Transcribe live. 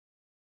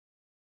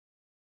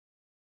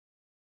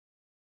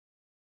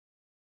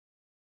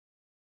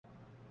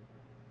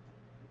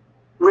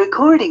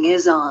Recording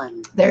is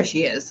on. There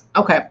she is.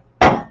 Okay.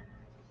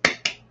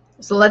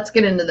 So let's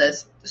get into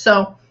this.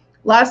 So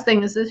last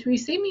thing is this. If you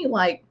see me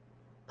like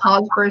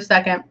pause for a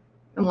second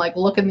and like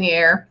look in the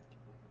air.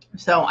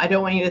 So I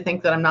don't want you to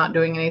think that I'm not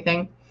doing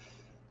anything.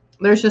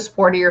 There's just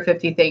 40 or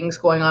 50 things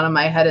going on in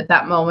my head at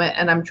that moment,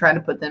 and I'm trying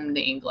to put them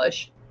into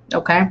English.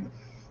 Okay?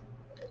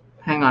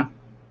 Hang on.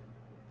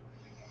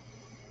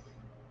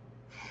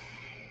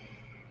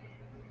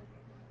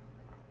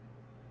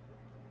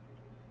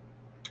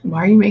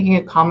 Why are you making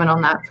a comment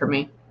on that for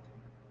me?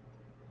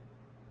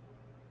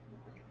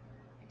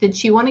 Did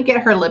she want to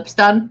get her lips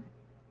done?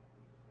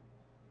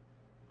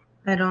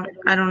 I don't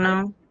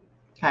know.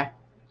 Okay.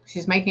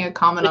 She's making a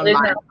comment on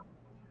mine.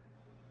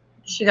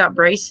 She got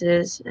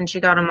braces and she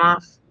got them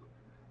off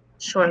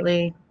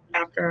shortly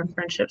after our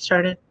friendship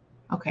started.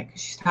 Okay,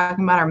 because she's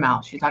talking about her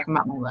mouth. She's talking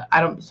about my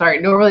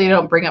lip. Normally you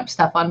don't bring up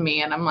stuff on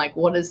me, and I'm like,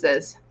 what is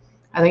this?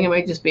 I think it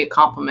might just be a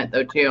compliment,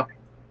 though, too.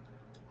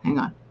 Hang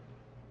on.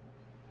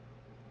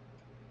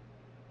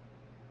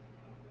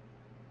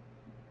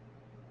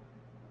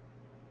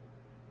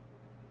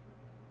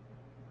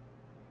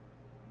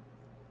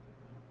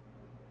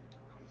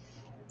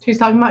 She's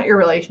talking about your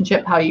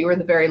relationship, how you were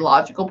the very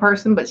logical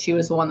person, but she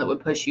was the one that would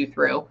push you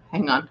through.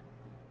 Hang on.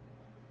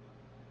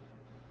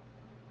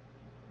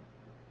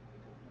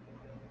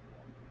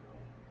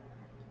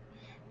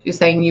 She's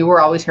saying you were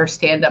always her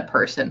stand-up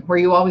person. Were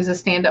you always a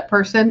stand-up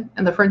person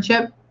in the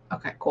friendship?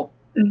 Okay, cool.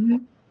 Mm-hmm.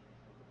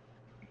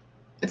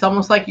 It's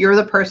almost like you're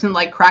the person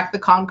like cracked the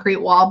concrete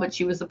wall, but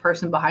she was the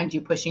person behind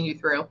you pushing you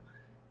through.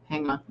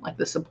 Hang on, like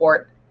the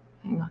support.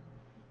 Hang on.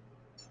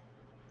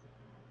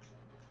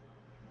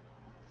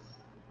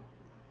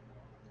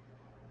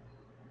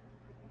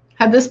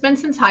 Had this been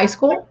since high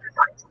school?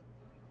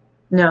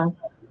 No.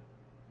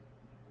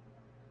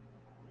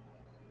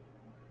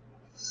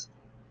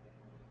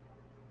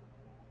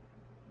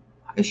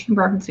 Why is she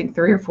referencing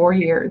 3 or 4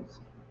 years?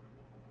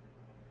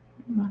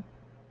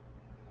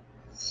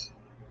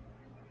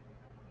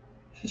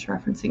 She's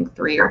referencing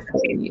 3 or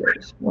 4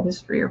 years. What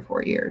is 3 or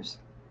 4 years?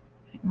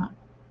 Hang on.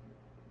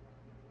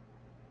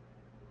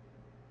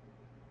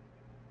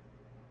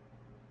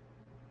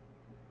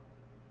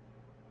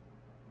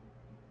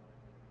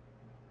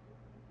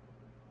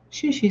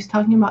 She's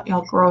talking about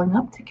y'all growing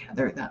up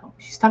together, though.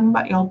 She's talking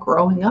about y'all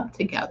growing up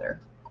together.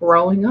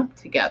 Growing up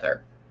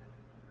together.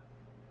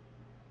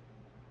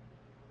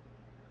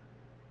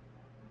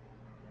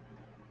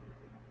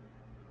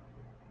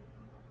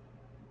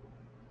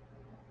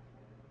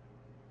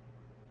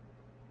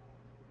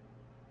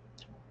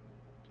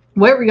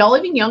 Wait, were y'all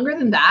even younger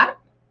than that?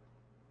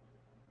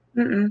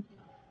 Mm-mm.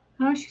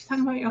 No, she's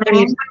talking about y'all.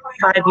 Maybe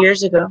 5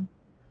 years ago.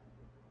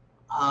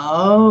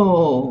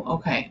 Oh,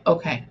 okay.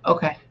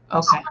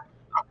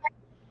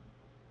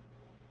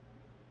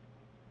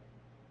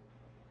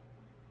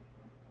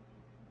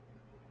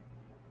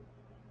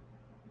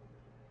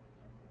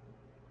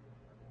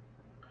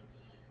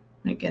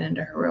 Let me get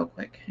into her real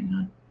quick. Hang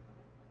on.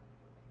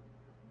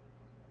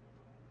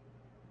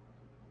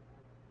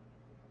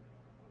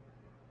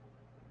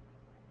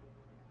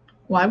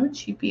 Why would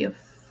she be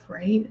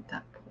afraid at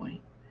that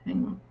point?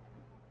 Hang on.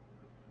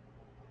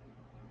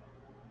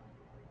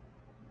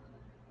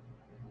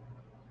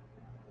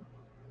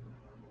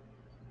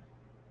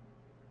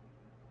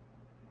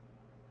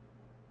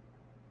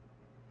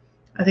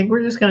 I think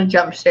we're just going to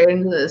jump straight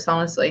into this,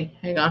 honestly.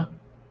 Hang on.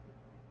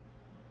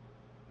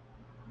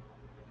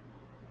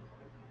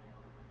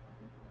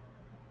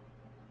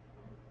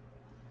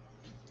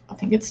 I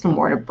think it's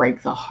more to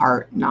break the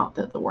heart, not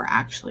that we're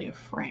actually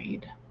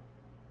afraid.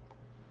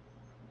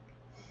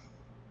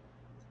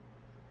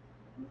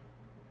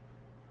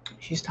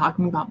 She's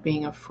talking about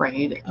being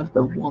afraid of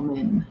the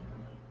woman,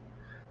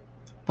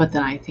 but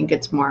then I think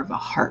it's more of a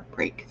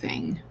heartbreak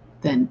thing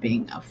than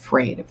being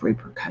afraid of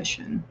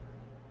repercussion.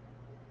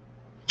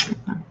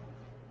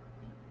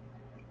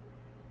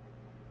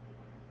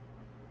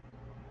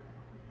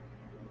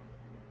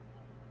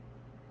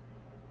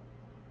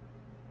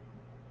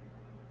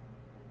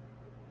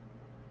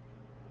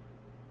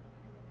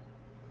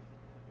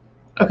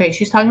 Okay,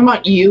 she's talking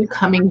about you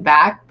coming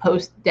back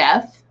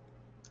post-death.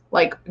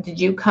 Like, did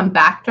you come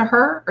back to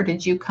her or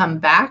did you come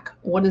back?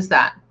 What is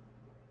that?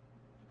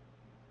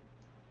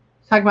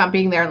 She's talking about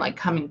being there and like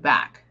coming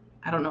back.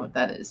 I don't know what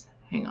that is.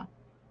 Hang on.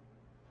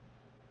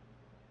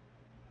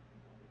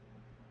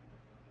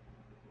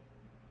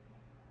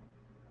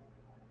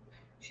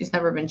 She's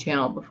never been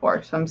channeled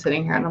before. So I'm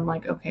sitting here and I'm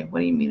like, okay, what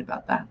do you mean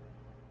about that?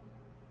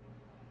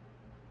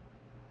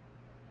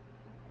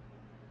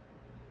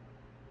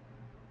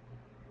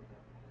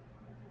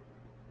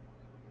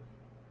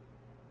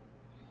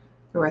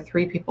 There were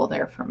 3 people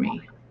there for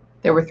me.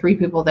 There were 3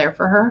 people there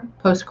for her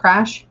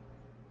post-crash.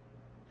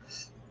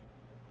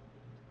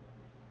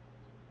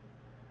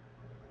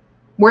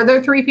 Were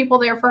there 3 people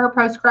there for her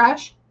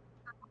post-crash?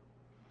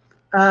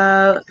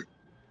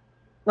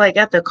 Like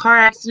at the car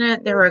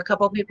accident, there were a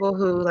couple people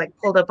who like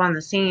pulled up on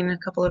the scene, a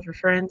couple of her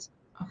friends.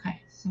 Okay,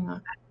 hang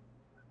on.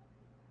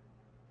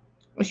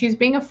 She's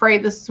being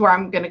afraid. This is where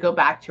I'm going to go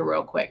back to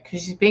real quick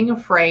because she's being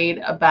afraid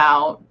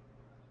about.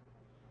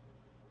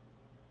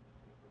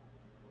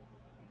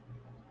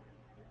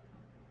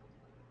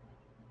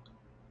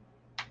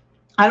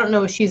 I don't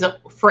know if she's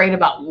afraid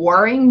about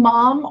worrying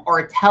mom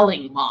or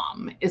telling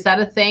mom. Is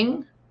that a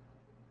thing?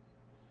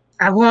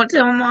 I won't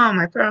tell mom,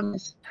 I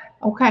promise.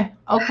 Okay.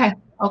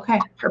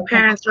 Her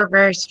parents were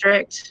very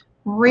strict.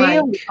 Really?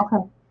 Like,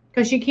 Okay.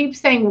 Because she keeps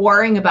saying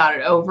worrying about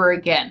it over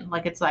again.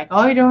 Like it's like,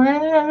 oh, you don't.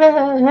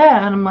 And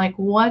I'm like,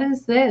 what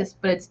is this?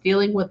 But it's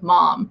dealing with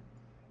mom.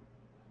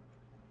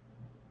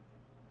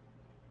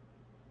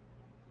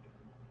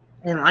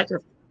 I didn't like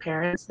her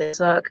parents. They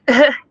suck.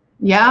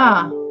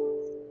 Yeah.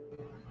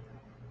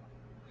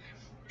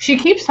 She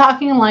keeps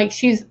talking like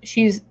she's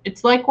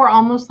it's like we're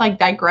almost like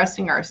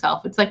digressing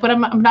ourselves. It's like, but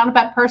I'm not a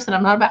bad person.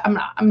 I'm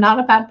not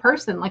a bad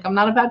person. Like I'm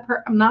not a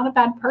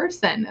bad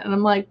person. And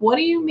I'm like, what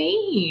do you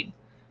mean?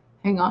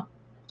 Hang on.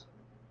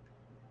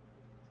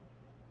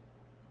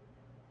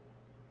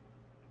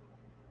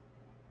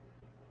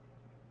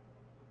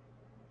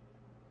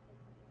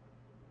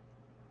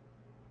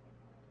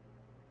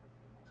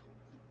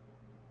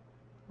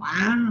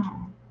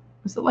 Wow.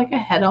 Is it like a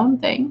head-on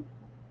thing?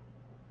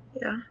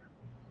 Yeah.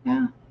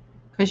 Yeah.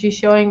 Because she's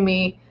showing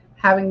me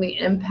having the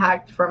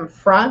impact from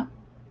front,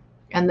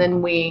 and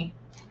then we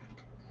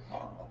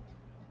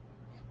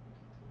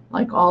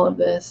like all of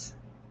this.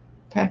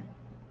 Okay.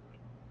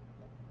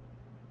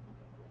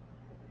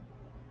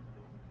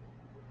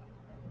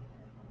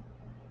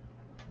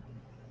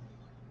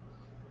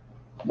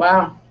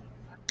 Wow.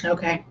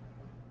 Okay.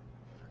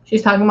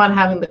 She's talking about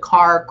having the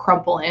car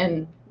crumple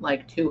in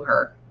like to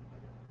her.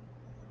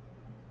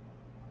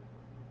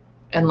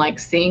 And like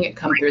seeing it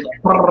come through.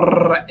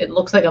 It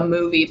looks like a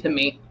movie to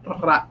me.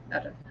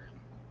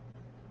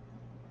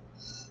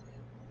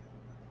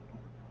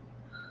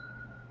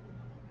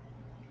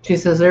 She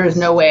says there is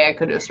no way I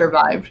could have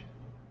survived.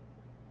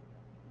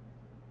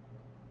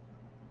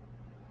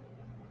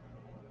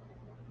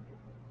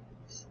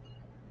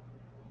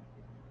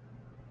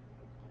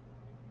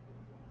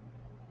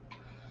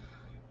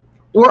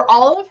 Were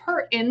all of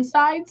her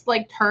insides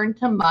like turned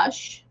to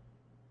mush?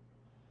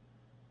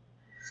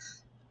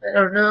 I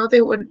don't know.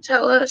 They wouldn't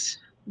tell us,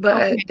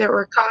 but Okay. there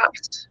were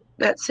cops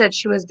that said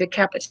she was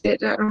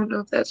decapitated. I don't know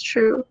if that's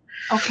true.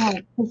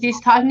 Okay. She's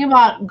talking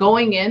about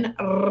going in,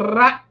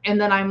 and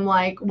then I'm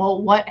like,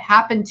 well, what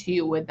happened to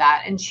you with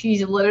that? And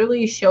she's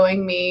literally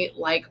showing me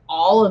like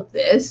all of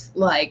this,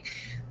 like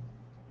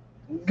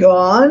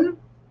gone.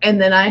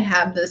 And then I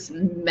have this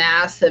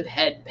massive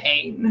head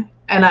pain.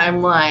 And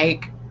I'm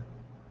like,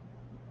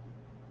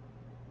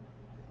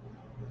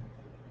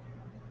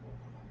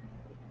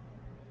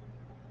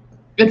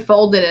 it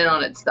folded in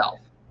on itself.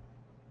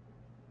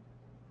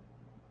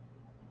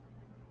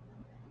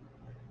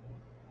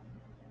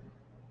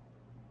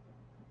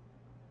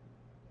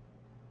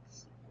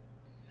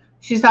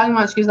 She's talking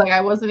about, she's like, I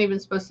wasn't even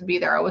supposed to be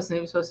there. I wasn't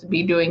even supposed to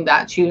be doing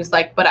that. She was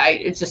like, but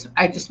I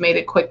just made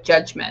a quick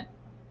judgment.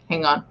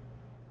 Hang on.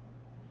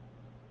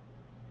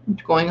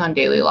 Going on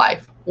daily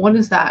life. What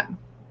is that?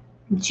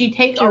 Did she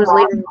take She a was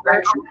wrong leaving work.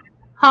 direction?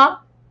 Huh?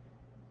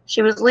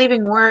 She was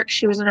leaving work.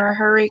 She was in a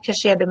hurry because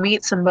she had to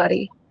meet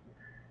somebody.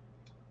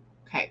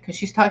 Okay, because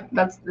she's talking.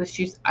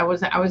 I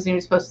wasn't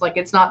even supposed to, like.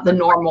 It's not the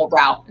normal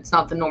route. It's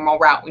not the normal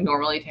route we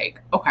normally take.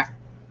 Okay.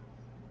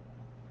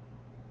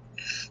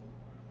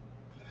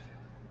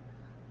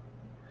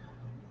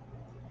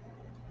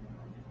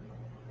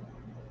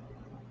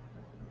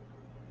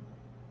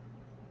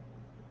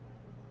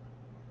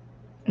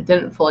 It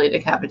didn't fully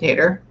decapitate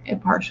her.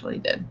 It partially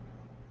did.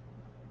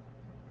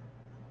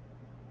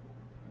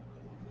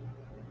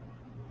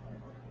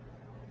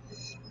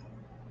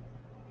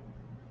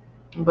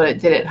 But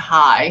it did it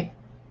high.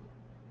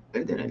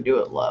 It didn't do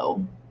it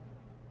low.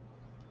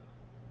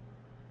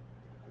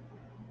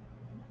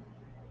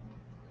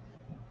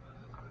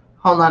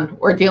 Hold on.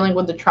 We're dealing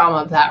with the trauma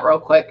of that real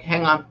quick.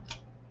 Hang on.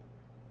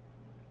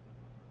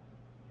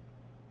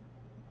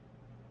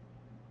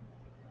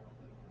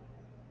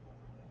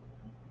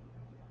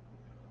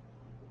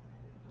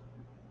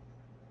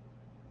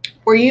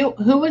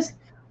 Who was,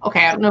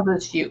 okay, I don't know if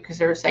it's you because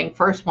they were saying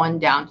first one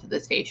down to the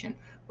station.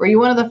 Were you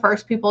one of the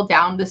first people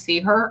down to see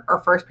her or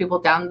first people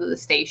down to the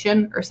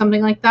station or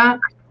something like that?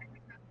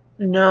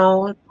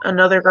 No,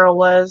 another girl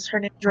was. Her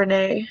name's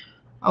Renee.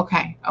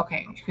 Okay,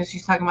 because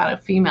she's talking about a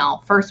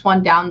female. First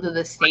one down to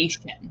the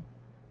station.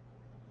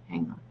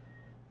 Hang on.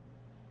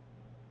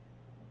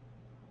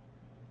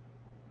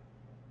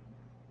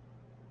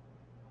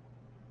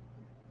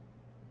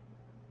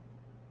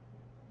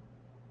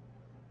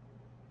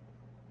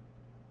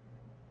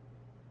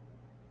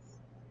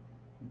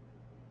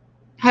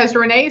 Has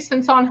Renee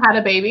since on had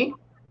a baby?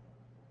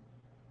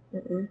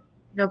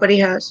 Nobody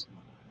has.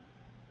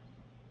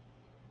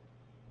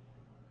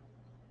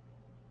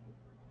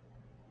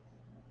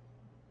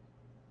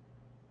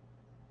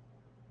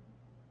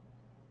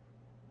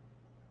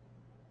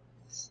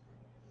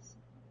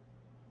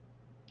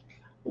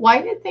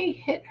 Why did they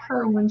hit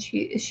her when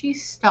she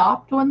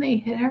stopped when they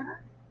hit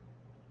her?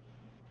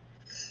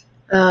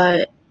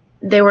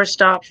 They were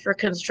stopped for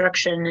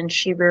construction, and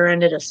she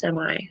rear-ended a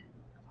semi.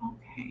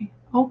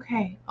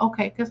 Okay.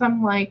 Because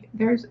I'm like,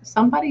 there's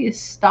somebody is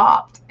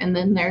stopped, and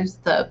then there's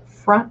the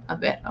front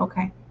of it.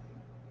 Okay.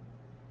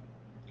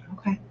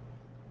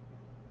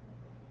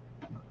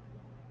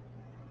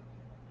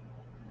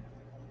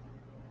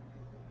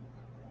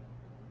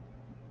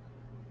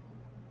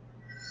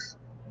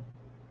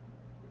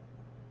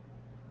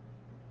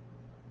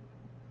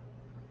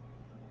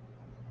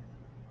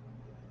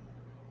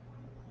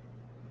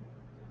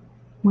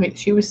 Wait,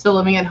 she was still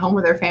living at home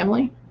with her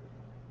family?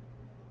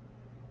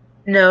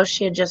 No,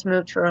 she had just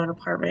moved to her own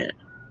apartment.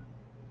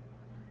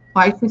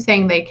 Why is she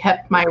saying they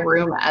kept my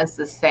room as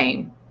the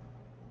same?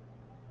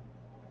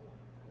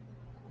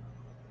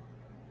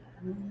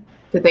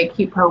 Did they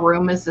keep her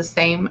room as the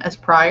same as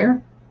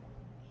prior?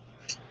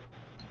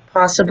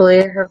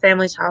 Possibly. Her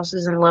family's house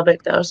is in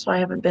Lubbock, though, so I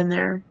haven't been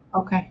there.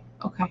 Okay.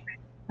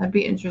 That'd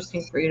be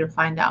interesting for you to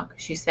find out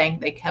because she's saying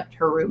they kept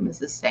her room as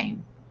the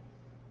same.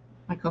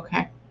 Like,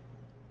 okay.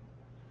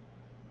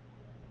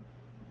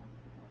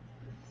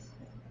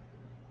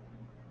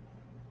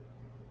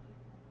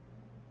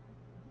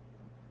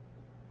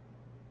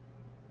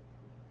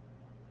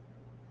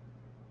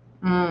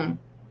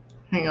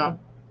 Hang on.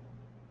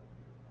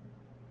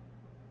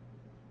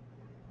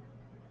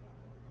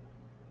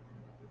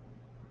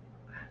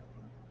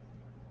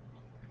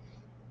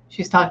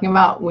 She's talking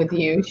about with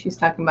you. She's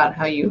talking about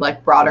how you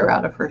like brought her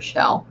out of her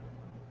shell.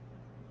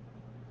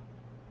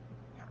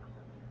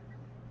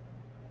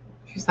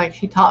 She's like,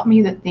 she taught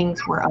me that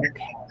things were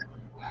okay.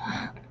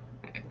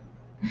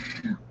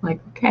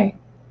 Like, okay.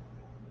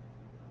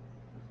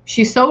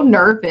 She's so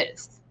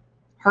nervous.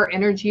 Her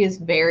energy is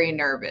very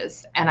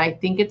nervous. And I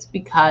think it's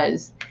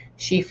because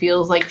she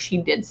feels like she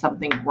did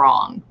something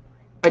wrong,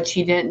 but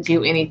she didn't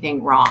do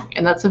anything wrong.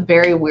 And that's a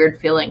very weird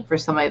feeling for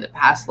somebody that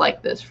passed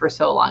like this for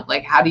so long.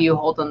 Like, how do you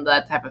hold on to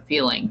that type of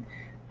feeling?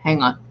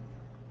 Hang on.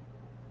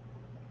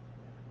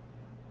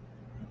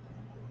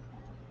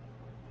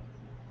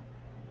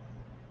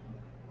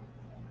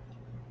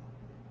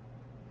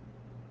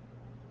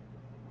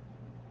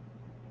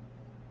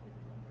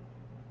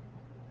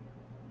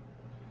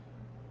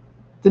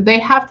 Did they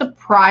have to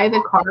pry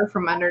the car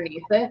from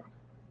underneath it?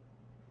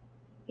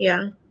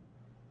 Yeah.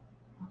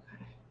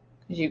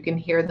 Because you can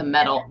hear the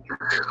metal.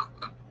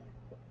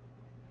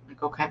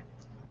 Like, okay.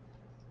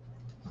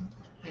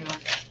 Hang on.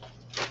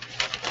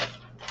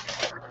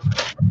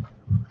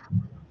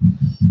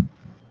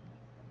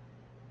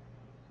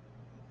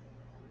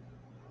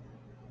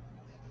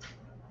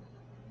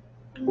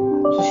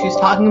 So she's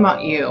talking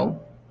about you.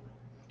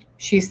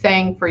 She's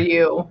saying for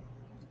you,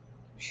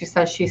 she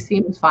says she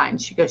seems fine.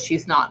 She goes,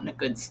 she's not in a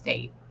good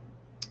state.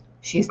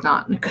 She's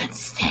not in a good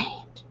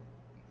state.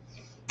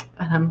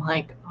 And I'm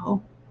like,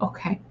 oh,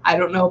 okay. I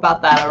don't know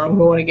about that. I don't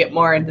want to get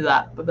more into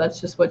that, but that's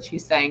just what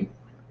she's saying.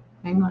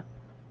 Hang on.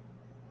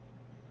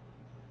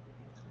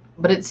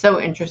 But it's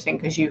so interesting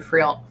because you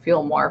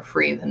feel more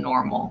free than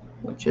normal,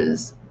 which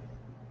is.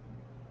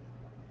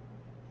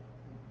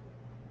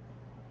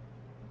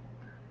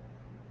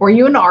 Were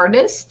you an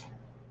artist?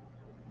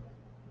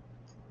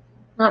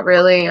 Not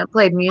really. I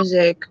played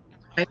music.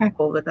 Okay.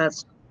 But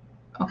that's.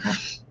 Okay.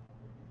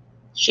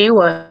 She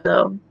was,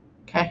 though.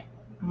 Okay.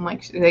 I'm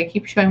like, they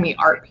keep showing me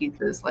art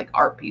pieces,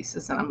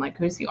 and I'm like,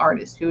 who's the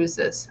artist? Who is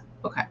this?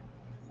 Okay.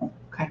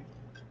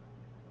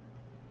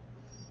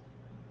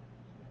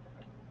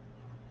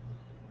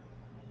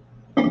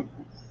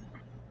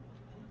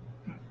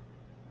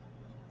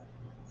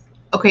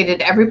 Okay,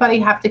 did everybody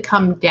have to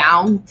come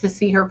down to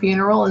see her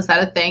funeral? Is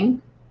that a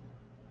thing?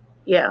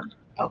 Yeah.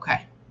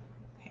 Okay.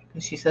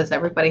 Because she says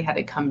everybody had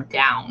to come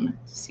down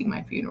to see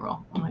my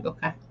funeral. I'm like,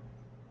 okay.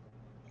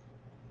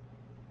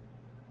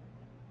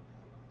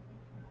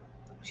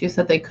 She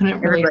said they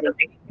couldn't really do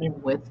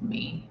anything with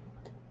me.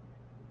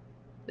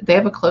 Did they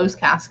have a closed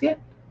casket?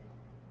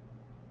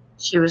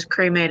 She was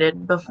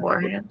cremated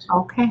beforehand.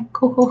 Okay,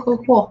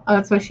 cool.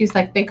 That's why she's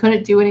like, they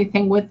couldn't do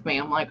anything with me.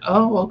 I'm like,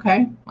 oh,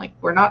 okay. Like,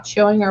 we're not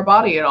showing our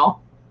body at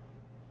all.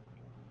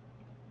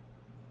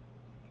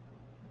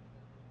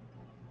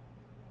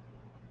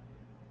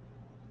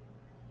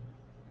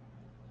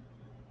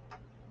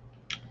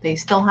 They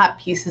still have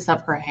pieces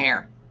of her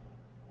hair.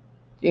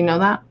 Do you know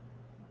that?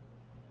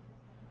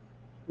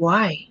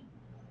 Why?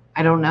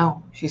 I don't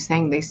know. She's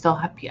saying they still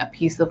have a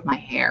piece of my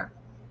hair.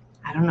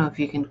 I don't know if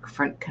you can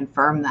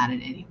confirm that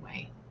in any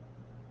way.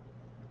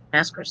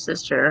 Ask her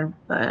sister,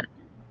 but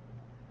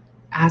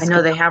I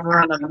know they have her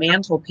on a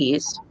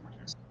mantelpiece.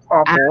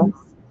 Awful.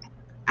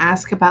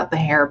 Ask about the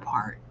hair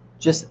part,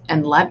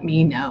 and let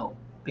me know,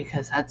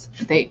 because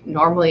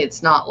normally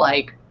it's not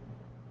like.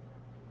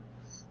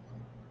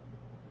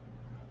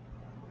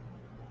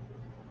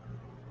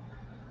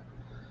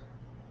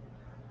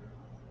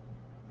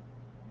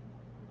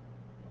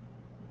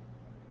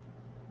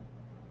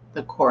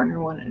 The coroner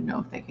wanted to know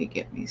if they could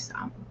get me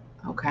some.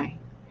 Okay,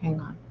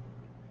 hang on.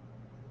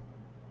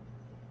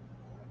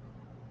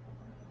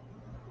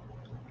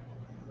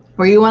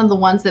 Were you one of the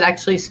ones that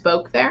actually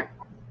spoke there?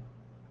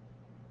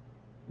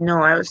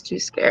 No, I was too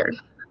scared.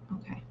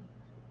 Okay.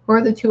 Who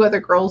are the two other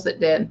girls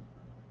that did?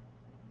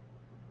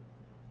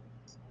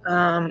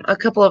 A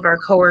couple of our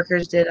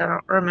coworkers did. I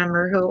don't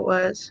remember who it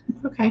was.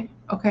 Okay.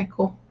 Okay,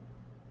 cool.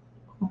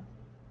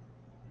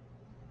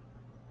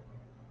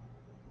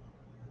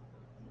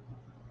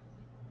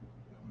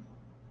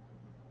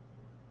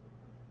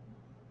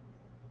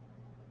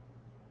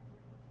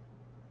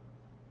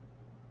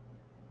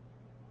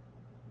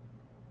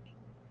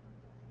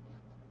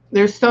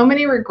 There's so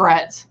many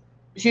regrets.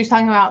 She was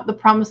talking about the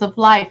promise of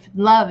life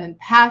and love and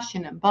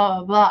passion and blah,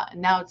 blah, blah.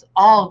 And now it's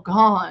all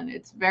gone.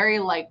 It's very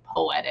like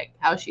poetic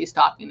how she's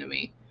talking to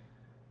me.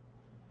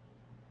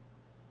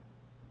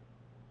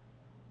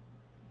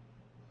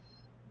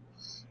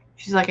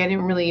 She's like, I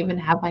didn't really even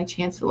have my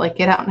chance to like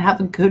get out and have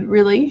a good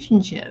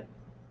relationship.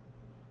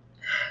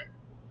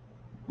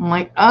 I'm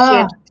like, She oh,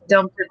 had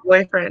dumped her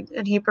boyfriend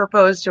and he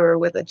proposed to her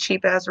with a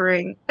cheap ass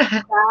ring.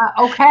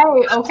 okay.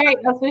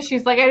 That's what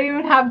she's like. I didn't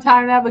even have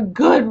time to have a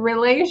good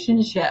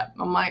relationship.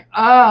 I'm like,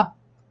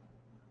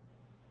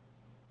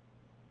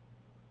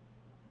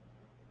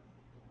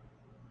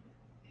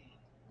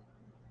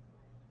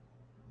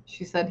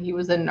 She said he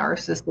was a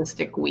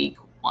narcissistic weak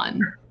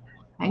one.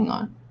 Hang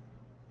on.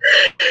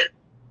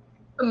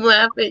 I'm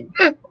laughing.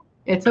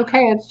 It's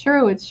okay. It's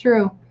true. It's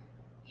true.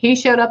 He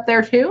showed up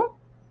there too?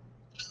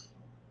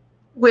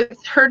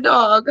 With her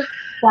dog.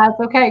 That's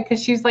okay.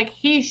 Because she's like,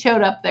 he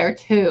showed up there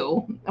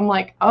too. I'm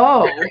like,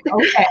 oh,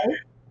 okay.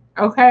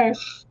 Okay.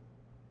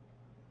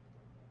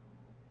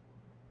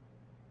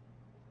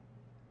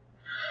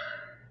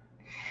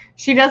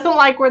 She doesn't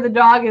like where the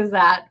dog is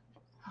at.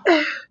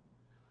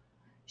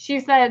 She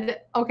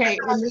said, okay,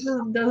 and this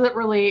doesn't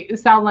really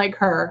sound like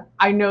her.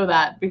 I know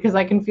that because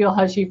I can feel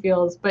how she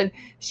feels. But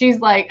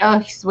she's like, oh,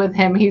 he's with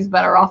him. He's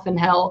better off in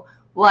hell.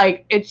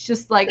 Like, it's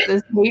just like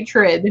this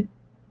hatred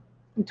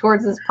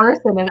towards this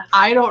person. And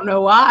I don't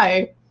know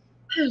why.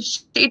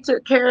 She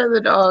took care of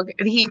the dog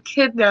and he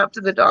kidnapped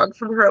the dog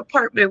from her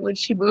apartment when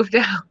she moved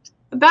out.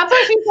 That's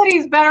why she said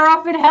he's better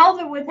off in hell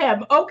than with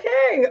him.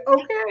 Okay.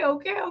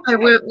 I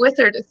went with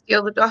her to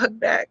steal the dog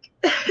back.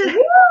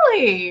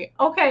 Really?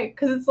 Okay,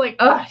 because it's like,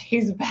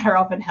 he's better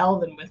off in hell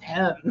than with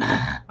him.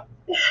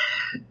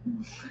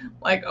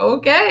 Like,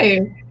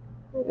 okay.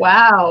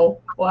 Wow.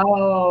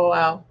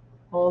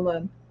 Hold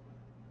on.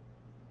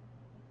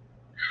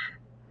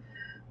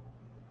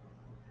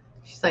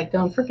 She's like,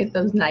 don't forget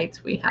those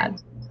nights we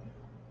had.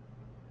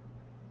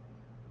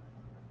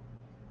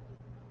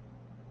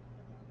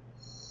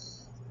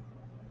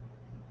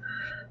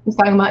 She's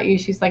talking about you.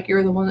 She's like,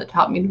 you're the one that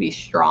taught me to be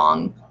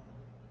strong.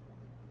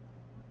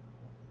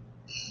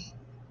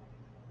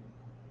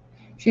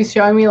 She's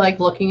showing me like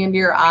looking into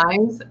your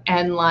eyes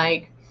and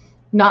like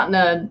not in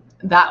a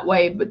that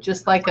way, but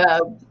just like a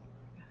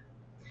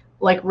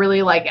like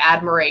really like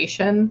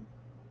admiration.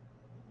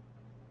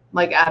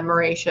 Like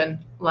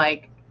admiration.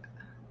 Like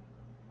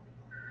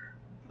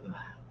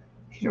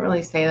she didn't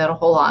really say that a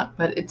whole lot,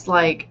 but it's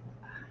like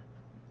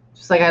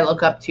just like I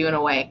look up to you in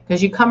a way.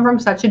 Because you come from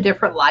such a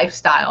different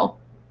lifestyle.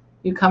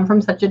 You come from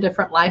such a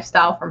different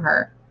lifestyle from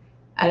her.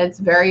 And it's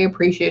very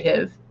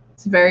appreciative.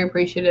 It's very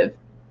appreciative.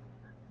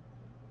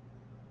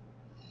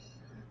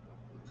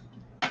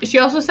 She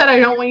also said, I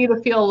don't want you to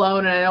feel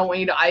alone and I don't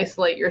want you to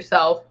isolate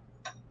yourself.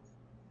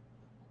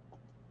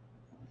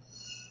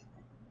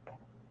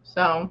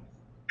 So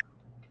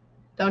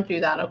don't do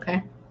that,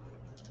 okay?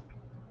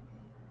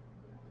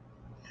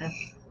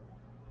 Okay.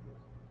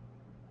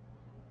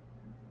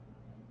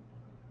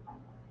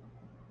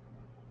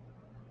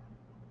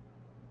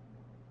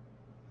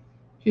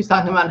 She's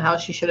talking about how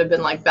she should have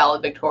been like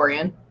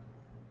valedictorian.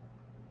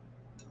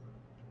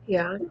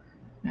 Yeah.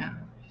 Yeah,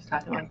 she's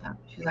talking about that.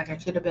 She's like, I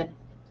should have been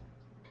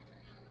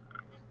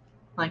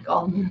like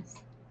all this.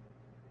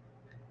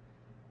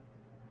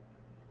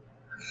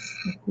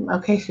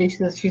 Okay,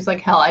 she's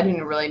like, hell, I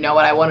didn't really know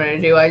what I wanted to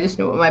do. I just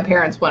knew what my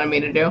parents wanted me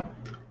to do.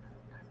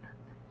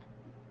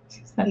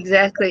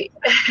 Exactly.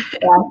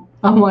 Yeah.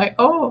 I'm like,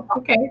 oh,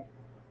 okay.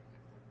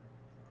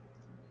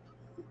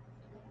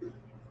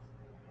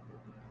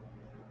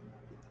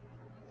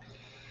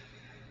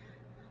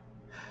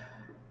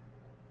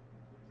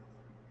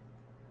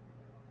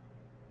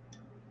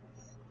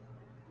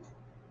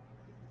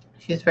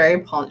 It's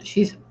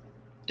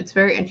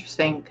very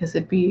interesting because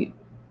it'd be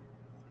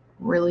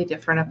really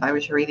different if I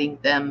was reading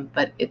them,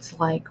 but it's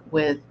like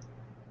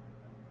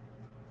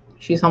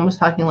she's almost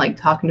talking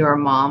to her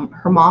mom.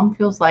 Her mom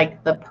feels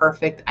like the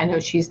perfect, I know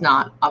she's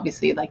not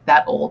obviously like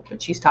that old, but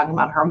she's talking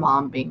about her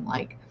mom being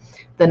like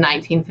the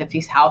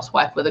 1950s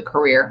housewife with a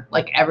career.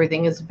 Like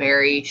everything is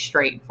very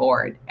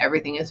straightforward.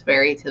 Everything is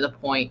very to the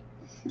point.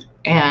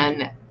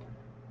 And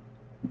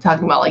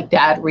talking about like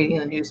dad reading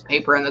the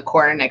newspaper in the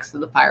corner next to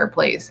the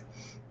fireplace.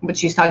 But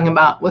she's talking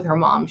about with her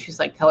mom, she's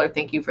like, tell her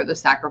thank you for the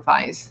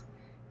sacrifice.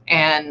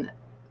 And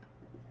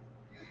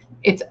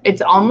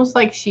it's almost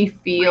like she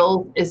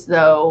feels as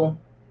though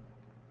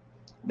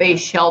they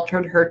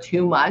sheltered her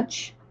too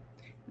much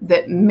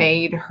that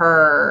made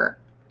her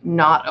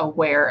not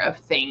aware of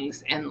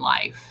things in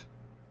life.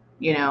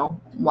 You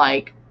know,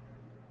 like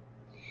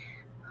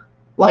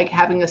like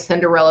having a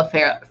Cinderella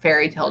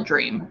fairy tale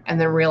dream and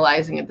then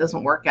realizing it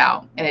doesn't work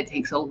out and it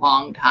takes a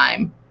long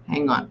time.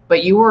 Hang on.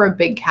 But you were a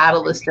big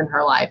catalyst in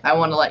her life. I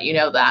want to let you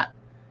know that.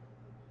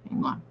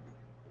 Hang on.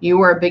 You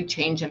were a big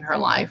change in her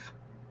life.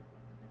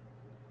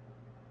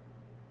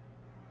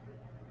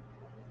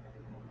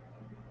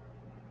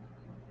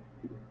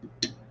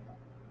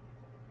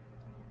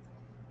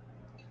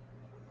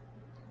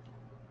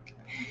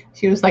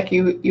 She was like,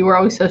 you were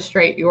always so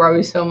straight. You were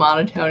always so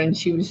monotone. And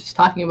she was just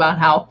talking about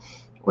how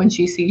when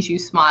she sees you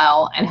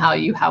smile and how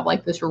you have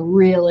like this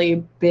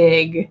really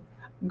big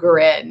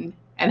grin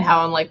and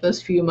how in like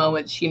those few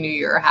moments she knew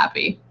you were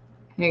happy.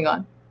 Hang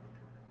on.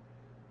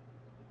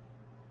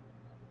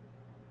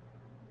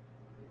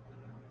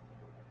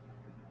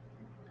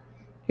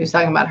 She was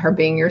talking about her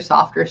being your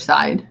softer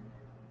side.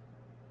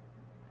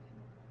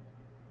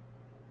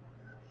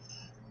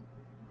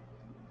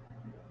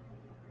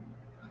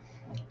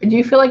 Do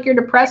you feel like you're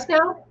depressed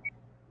now?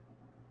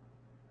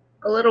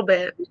 A little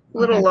bit. A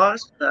little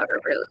lost without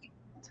her, really.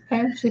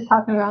 Okay. She's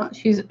talking about,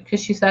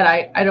 because she said,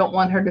 I don't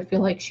want her to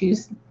feel like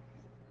she's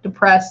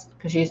depressed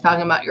because she's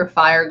talking about your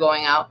fire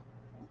going out.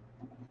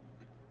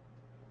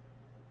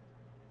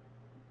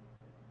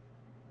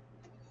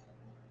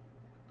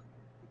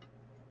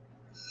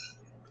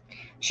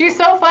 She's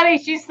so funny.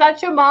 She's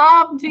such a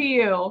mom to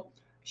you.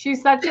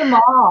 She's such a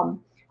mom.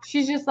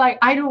 She's just like,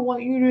 I don't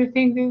want you to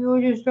think that you're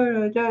just da,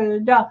 da, da,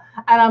 da.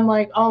 And I'm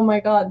like, oh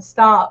my God,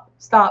 stop.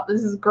 Stop.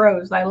 This is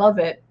gross. I love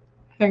it.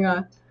 Hang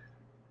on.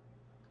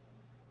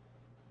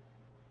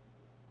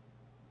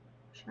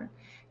 Sure.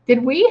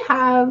 Did we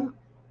have,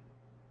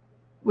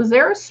 was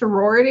there a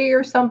sorority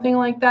or something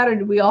like that? Or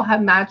did we all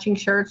have matching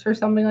shirts or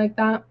something like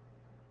that?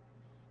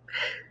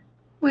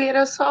 We had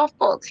a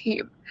softball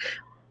team.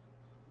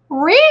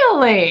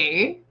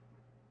 Really?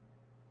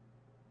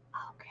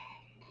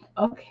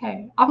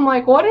 Okay. I'm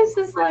like, what is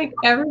this like?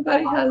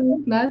 Everybody has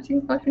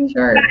matching fucking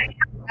shirt.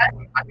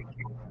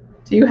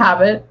 Do you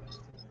have it?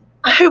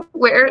 I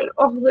wear it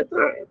all the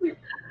time.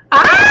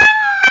 Ah!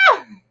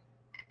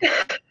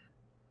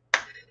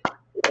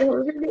 What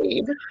was her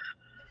name?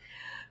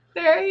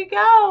 There you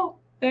go.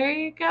 There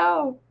you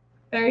go.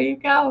 There you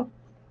go.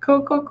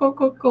 Cool, cool, cool,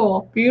 cool,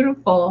 cool.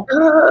 Beautiful.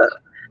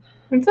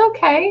 It's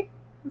okay.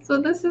 That's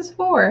what this is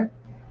for.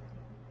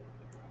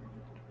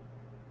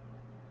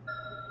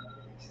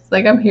 It's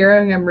like I'm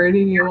hearing, I'm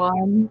rooting you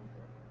on.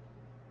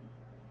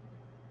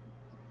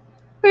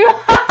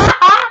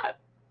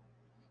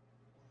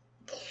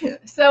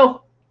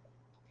 So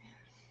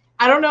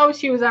I don't know if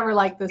she was ever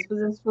like this, but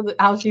this is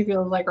how she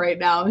feels like right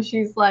now.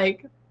 She's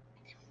like,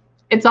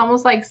 it's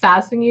almost like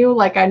sassing you,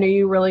 like I knew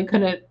you really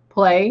couldn't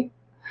play.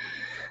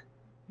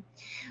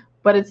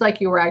 But it's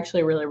like you were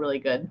actually really, really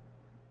good.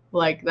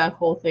 Like that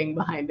whole thing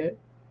behind it.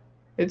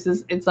 It's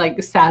just, it's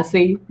like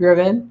sassy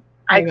driven.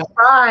 I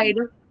tried.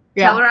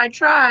 Yeah. Tell her I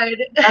tried.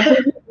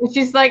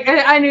 She's like,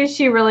 I knew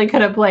she really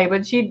couldn't play,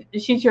 but she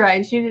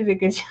tried. She did a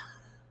good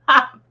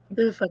job.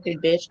 The fucking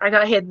bitch. I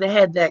got hit in the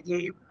head that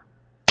game.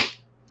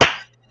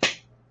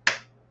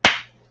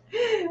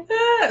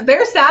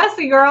 They're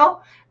sassy,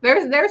 girl.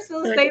 They're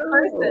still the same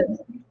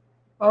person.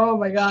 Oh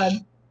my God.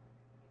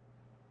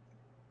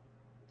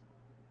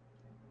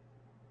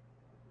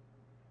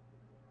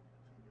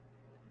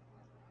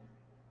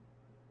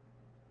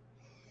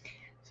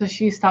 So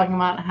she's talking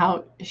about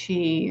how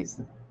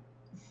she's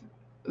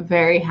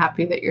very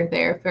happy that you're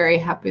there, very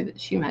happy that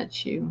she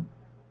met you,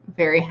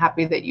 very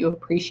happy that you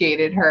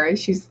appreciated her.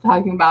 She's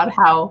talking about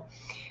how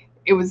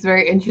it was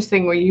very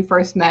interesting when you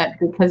first met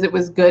because it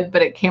was good,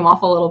 but it came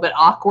off a little bit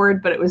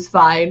awkward, but it was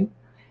fine.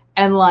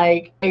 And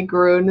like it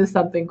grew into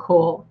something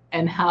cool,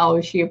 and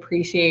how she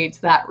appreciates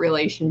that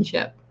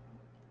relationship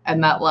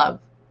and that love.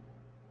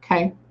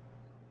 Okay.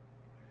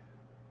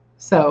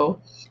 So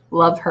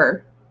love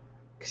her.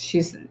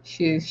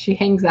 She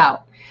hangs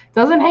out.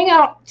 Doesn't hang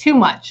out too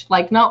much,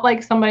 like not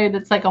like somebody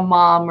that's like a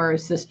mom or a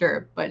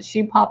sister, but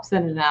she pops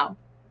in and out.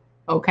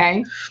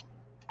 Okay.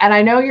 And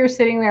I know you're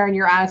sitting there and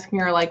you're asking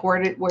her like,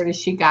 where does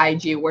she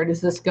guide you? Where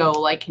does this go?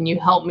 Like, can you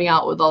help me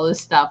out with all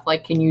this stuff?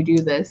 Like, can you do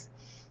this?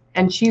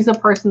 And she's a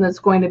person that's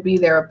going to be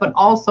there. But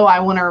also I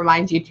want to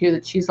remind you too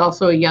that she's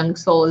also a young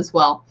soul as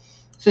well.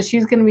 So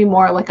she's going to be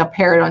more like a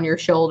parrot on your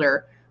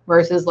shoulder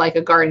versus like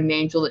a guardian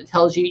angel that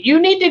tells you, you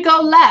need to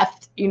go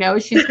left. You know,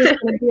 she's just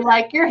going to be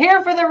like, you're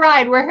here for the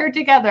ride. We're here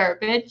together,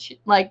 bitch.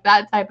 Like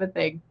that type of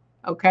thing.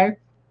 Okay.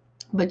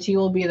 But she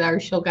will be there.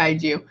 She'll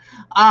guide you.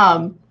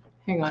 Hang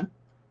on.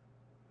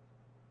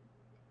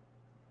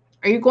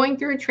 Are you going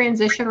through a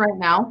transition right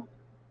now?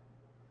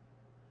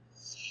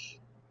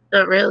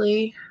 Not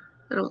really.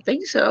 I don't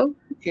think so.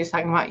 She's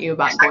talking about you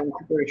about going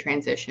through a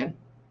transition.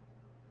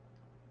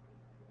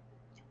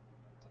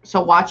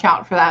 So watch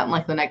out for that in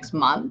like the next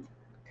month,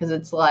 because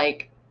it's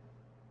like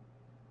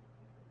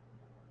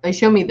they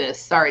show me this.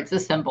 Sorry, it's a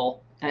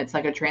symbol and it's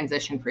like a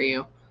transition for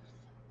you.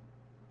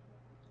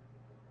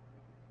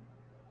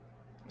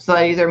 So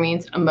that either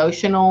means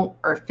emotional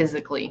or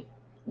physically,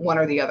 one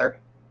or the other.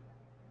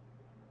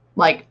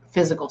 Like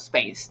physical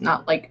space,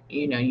 not like,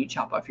 you know, you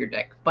chop off your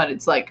dick, but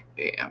it's like,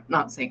 yeah, I'm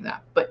not saying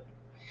that, but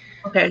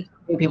Okay.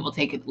 People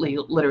take it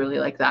literally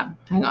like that.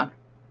 Hang on.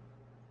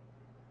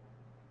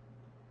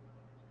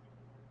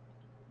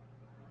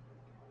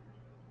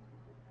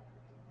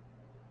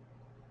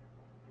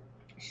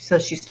 She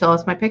says she still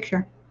has my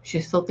picture. She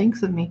still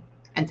thinks of me.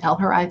 And tell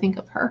her I think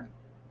of her.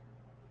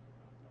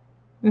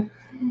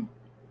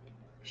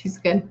 She's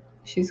good.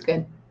 She's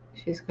good.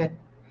 She's good.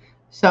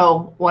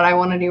 So what I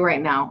want to do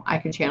right now, I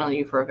could channel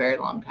you for a very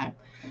long time.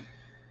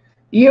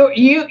 You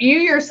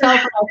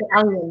yourself are like an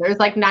onion. There's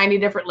like 90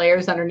 different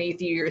layers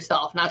underneath you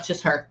yourself, not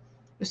just her.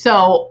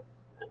 So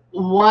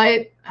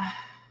what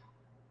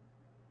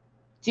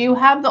do you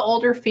have the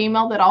older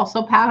female that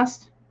also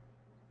passed?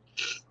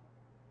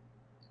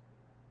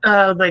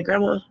 My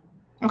grandma.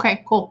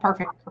 Okay, cool,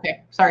 perfect.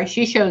 Okay, sorry,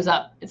 she shows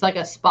up. It's like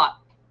a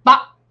spot,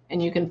 bop,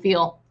 and you can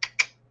feel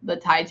the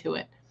tie to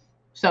it.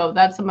 So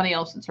that's somebody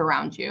else that's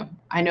around you.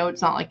 I know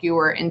it's not like you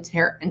were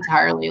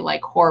entirely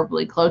like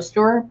horribly close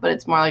to her, but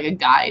it's more like a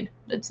guide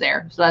that's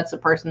there. So that's the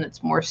person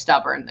that's more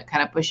stubborn that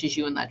kind of pushes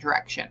you in that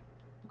direction.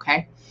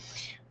 Okay.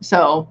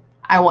 So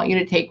I want you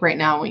to take right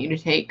now, I want you to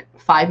take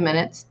 5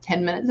 minutes.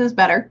 10 minutes is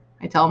better.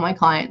 I tell my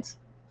clients,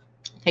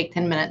 take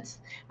 10 minutes.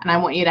 And I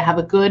want you to have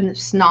a good,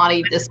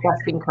 snotty,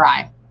 disgusting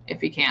cry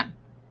if you can.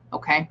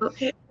 Okay.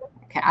 Okay.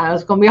 Okay. I know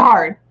it's going to be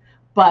hard,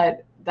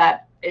 but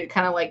that it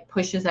kind of like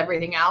pushes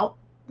everything out.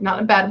 Not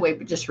in a bad way,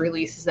 but just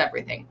releases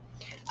everything.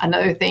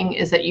 Another thing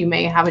is that you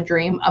may have a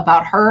dream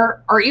about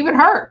her or even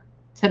her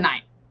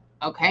tonight,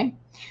 okay?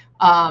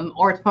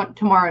 Or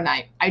tomorrow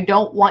night. I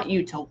don't want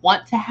you to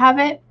want to have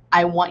it.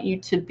 I want you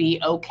to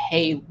be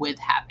okay with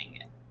having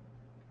it,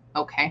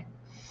 okay?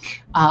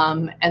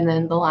 And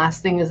then the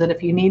last thing is that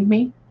if you need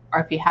me or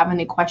if you have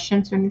any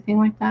questions or anything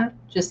like that,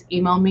 just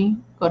email me,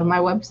 go to my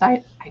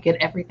website. I get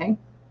everything,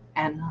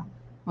 and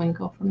we can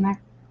go from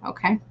there,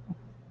 okay?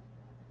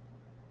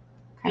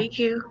 Thank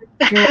you.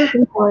 You're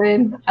welcome,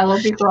 Jordan. I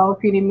love you, girl.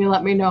 If you need me,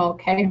 let me know,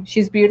 okay?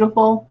 She's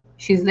beautiful.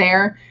 She's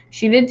there.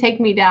 She did take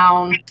me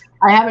down.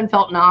 I haven't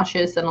felt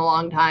nauseous in a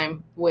long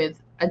time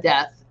with a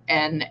death,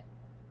 and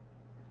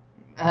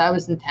that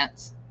was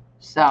intense.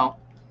 So,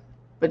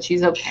 but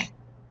she's okay.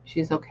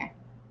 She's okay.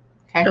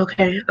 Okay?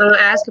 Okay. I'll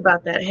ask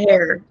about that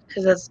hair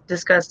because that's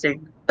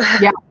disgusting.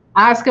 Yeah.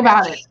 Ask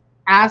about it.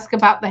 Ask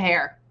about the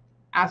hair.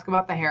 Ask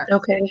about the hair.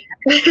 Okay.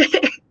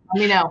 Let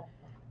me know.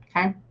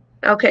 Okay?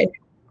 Okay.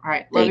 All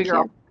right. Love you, Thank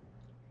girl.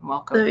 you.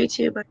 Welcome. Love you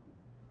too. Bye.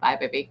 Bye,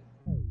 baby.